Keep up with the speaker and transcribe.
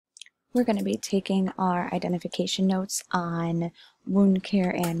We're going to be taking our identification notes on wound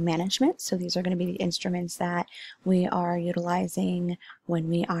care and management. So these are going to be the instruments that we are utilizing when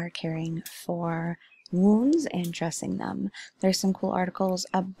we are caring for wounds and dressing them. There's some cool articles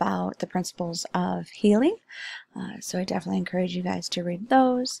about the principles of healing. So I definitely encourage you guys to read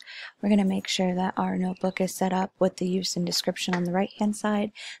those. We're going to make sure that our notebook is set up with the use and description on the right hand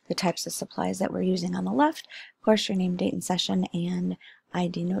side, the types of supplies that we're using on the left, of course your name, date, and session, and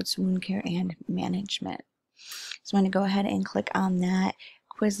ID notes, wound care, and management. So I'm going to go ahead and click on that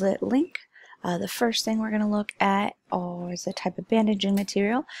Quizlet link. The first thing we're going to look at is a type of bandaging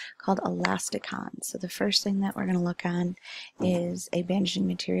material called Elasticon. So the first thing that we're going to look on is a bandaging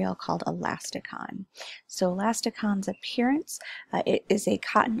material called Elasticon. So Elasticon's appearance, it is a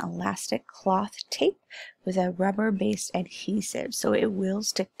cotton elastic cloth tape with a rubber-based adhesive, so it will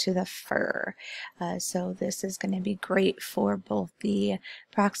stick to the fur. So this is going to be great for both the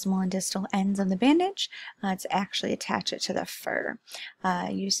proximal and distal ends of the bandage to actually attach it to the fur.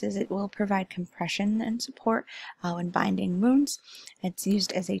 Uses: it will provide compression and support when binding wounds. It's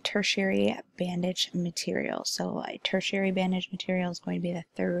used as a tertiary bandage material. So a tertiary bandage material is going to be the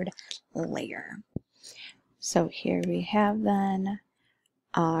third layer. So here we have then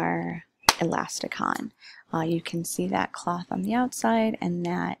our Elasticon. You can see that cloth on the outside, and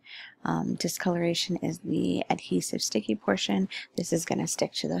that discoloration is the adhesive sticky portion. This is going to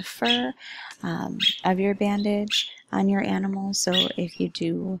stick to the fur of your bandage on your animal. So if you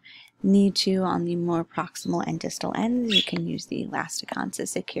do need to on the more proximal and distal ends, you can use the Elasticon to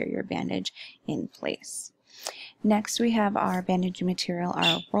secure your bandage in place. Next, we have our bandaging material,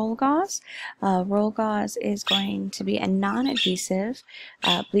 our roll gauze. Roll gauze is going to be a non-adhesive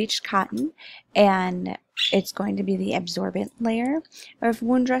bleached cotton, and it's going to be the absorbent layer of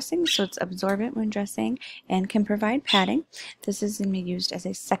wound dressing. So it's absorbent wound dressing and can provide padding. This is going to be used as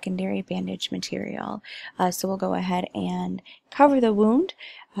a secondary bandage material. So we'll go ahead and cover the wound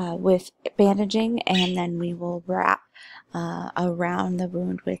with bandaging, and then we will wrap around the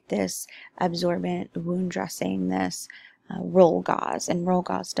wound with this absorbent wound dressing, this roll gauze. And roll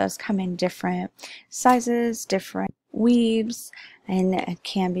gauze does come in different sizes, different weaves, and it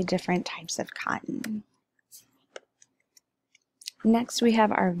can be different types of cotton. Next, we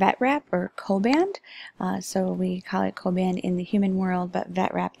have our vet wrap, or Coban. So we call it Coban in the human world, but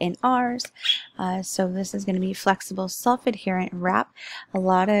vet wrap in ours. So this is going to be flexible, self-adherent wrap. A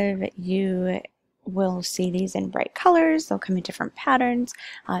lot of you will see these in bright colors. They'll come in different patterns,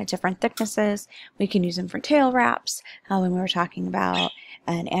 different thicknesses. We can use them for tail wraps. When we were talking about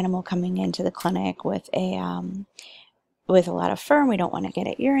an animal coming into the clinic with a lot of fur, and we don't want to get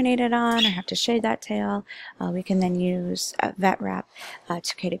it urinated on or have to shave that tail, we can then use a vet wrap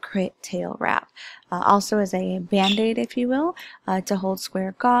to create a tail wrap. Also as a band-aid, if you will, to hold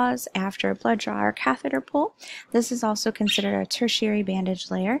square gauze after a blood draw or catheter pull. This is also considered a tertiary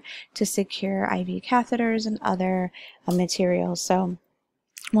bandage layer to secure IV catheters and other materials. So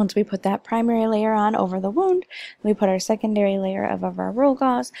once we put that primary layer on over the wound, we put our secondary layer of our roll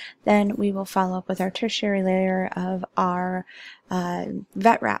gauze, then we will follow up with our tertiary layer of our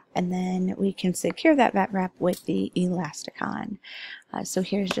vet wrap, and then we can secure that vet wrap with the Elasticon. So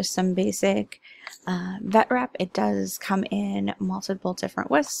here's just some basic vet wrap. It does come in multiple different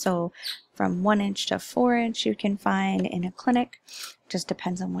widths, so from 1 inch to 4 inch you can find in a clinic. Just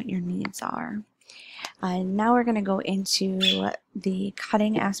depends on what your needs are. Now we're going to go into the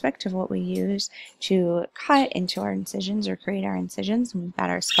cutting aspect of what we use to cut into our incisions or create our incisions. And we've got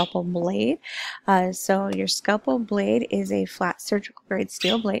our scalpel blade. So your scalpel blade is a flat surgical grade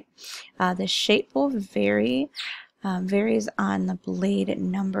steel blade. The shape will varies on the blade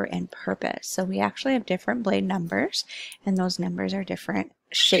number and purpose. So we actually have different blade numbers, and those numbers are different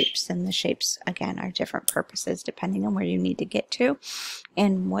shapes, and the shapes again are different purposes depending on where you need to get to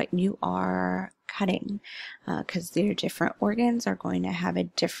and what you are cutting, because your different organs are going to have a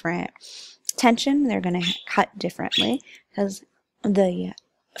different tension. They're going to cut differently because the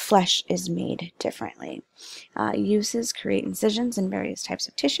flesh is made differently. Uses: create incisions in various types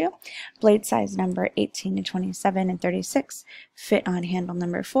of tissue. Blade size number 18 to 27 and 36 fit on handle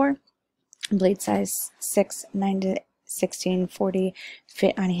number 4. Blade size 6, 9 to 16, 40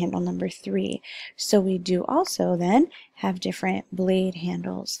 fit on handle number 3. So we do also then have different blade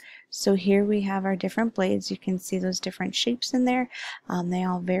handles. So here we have our different blades. You can see those different shapes in there. They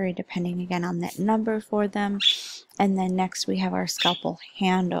all vary depending again on that number for them. And then next we have our scalpel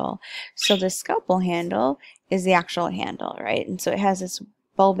handle. So the scalpel handle is the actual handle, right? And so it has this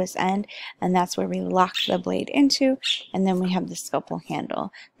bulbous end, and that's where we lock the blade into, and then we have the scalpel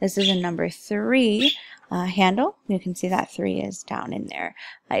handle. This is a number 3 handle. You can see that 3 is down in there.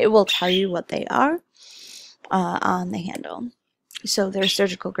 It will tell you what they are on the handle. So they're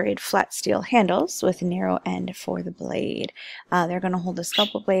surgical grade flat steel handles with a narrow end for the blade. They're going to hold the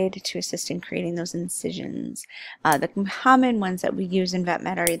scalpel blade to assist in creating those incisions. The common ones that we use in vet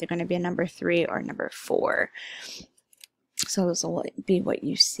med are either going to be a number 3 or number 4. So those will be what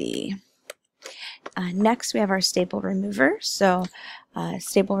you see. Next, we have our staple remover. So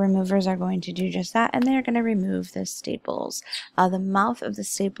staple removers are going to do just that, and they're going to remove the staples. The mouth of the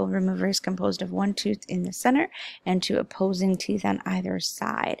staple remover is composed of 1 tooth in the center and 2 opposing teeth on either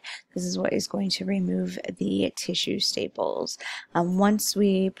side. This is what is going to remove the tissue staples. Once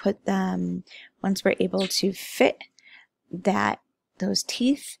we're able to fit those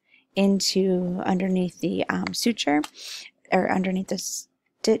teeth into underneath the suture, or underneath the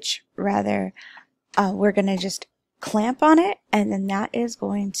stitch rather, we're going to just clamp on it, and then that is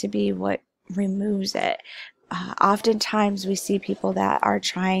going to be what removes it. Oftentimes we see people that are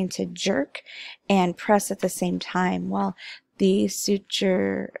trying to jerk and press at the same time. Well, these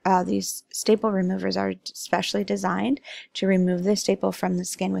staple removers are specially designed to remove the staple from the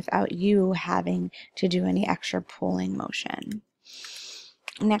skin without you having to do any extra pulling motion.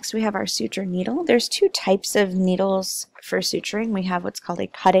 Next, we have our suture needle. There's 2 types of needles for suturing. We have what's called a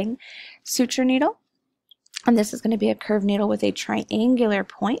cutting suture needle, and this is going to be a curved needle with a triangular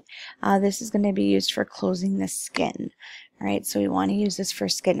point. This is going to be used for closing the skin. All right, so we want to use this for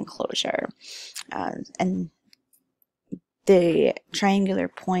skin closure, and the triangular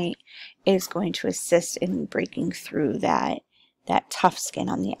point is going to assist in breaking through that tough skin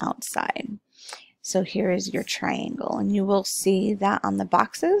on the outside. So here is your triangle, and you will see that on the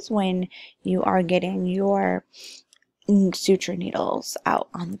boxes when you are getting your suture needles out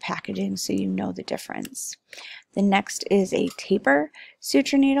on the packaging, so you know the difference. The next is a taper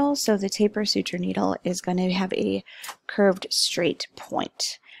suture needle. So the taper suture needle is going to have a curved straight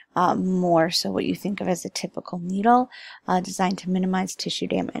point. More so what you think of as a typical needle, designed to minimize tissue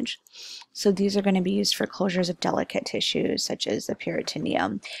damage. So these are going to be used for closures of delicate tissues such as the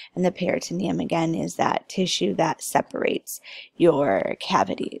peritoneum. And the peritoneum, again, is that tissue that separates your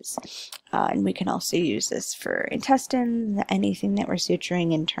cavities. And we can also use this for intestines, anything that we're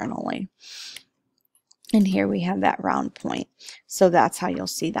suturing internally. And here we have that round point. So that's how you'll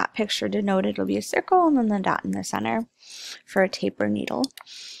see that picture denoted. It'll be a circle and then the dot in the center for a taper needle.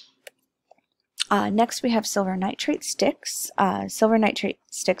 Next, we have silver nitrate sticks. Silver nitrate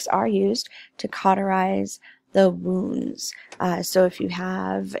sticks are used to cauterize the wounds. So if you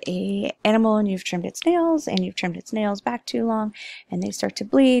have an animal and you've trimmed its nails back too long and they start to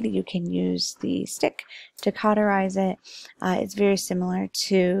bleed, you can use the stick to cauterize it. It's very similar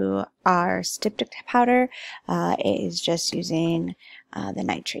to our styptic powder. It is just using the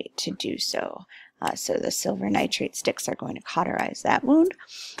nitrate to do so. So the silver nitrate sticks are going to cauterize that wound,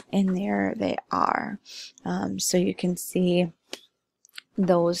 and there they are. So you can see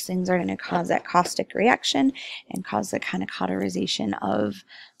those things are going to cause that caustic reaction and cause the kind of cauterization of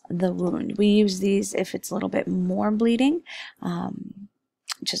the wound. We use these if it's a little bit more bleeding, and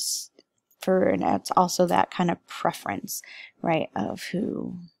it's also that kind of preference, right, of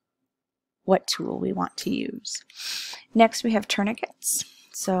what tool we want to use. Next, we have tourniquets.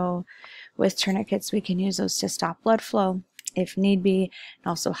 So with tourniquets, we can use those to stop blood flow if need be, and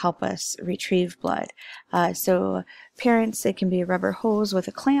also help us retrieve blood. So appearance, it can be a rubber hose with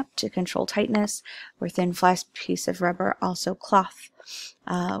a clamp to control tightness, or thin flat piece of rubber, also cloth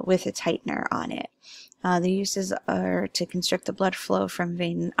with a tightener on it. The uses are to constrict the blood flow from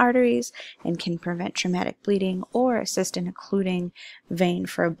vein and arteries and can prevent traumatic bleeding or assist in occluding vein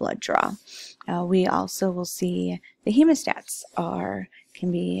for a blood draw. We also will see the hemostats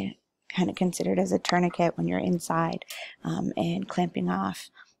can be kind of considered as a tourniquet when you're inside and clamping off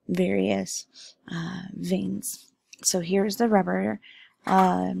various veins. So here's the rubber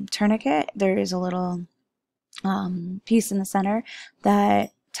tourniquet. There is a little piece in the center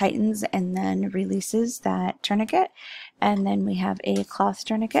that tightens and then releases that tourniquet. And then we have a cloth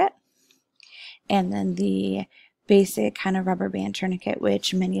tourniquet, and then the basic kind of rubber band tourniquet,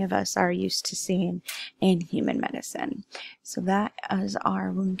 which many of us are used to seeing in human medicine. So that is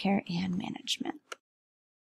our wound care and management.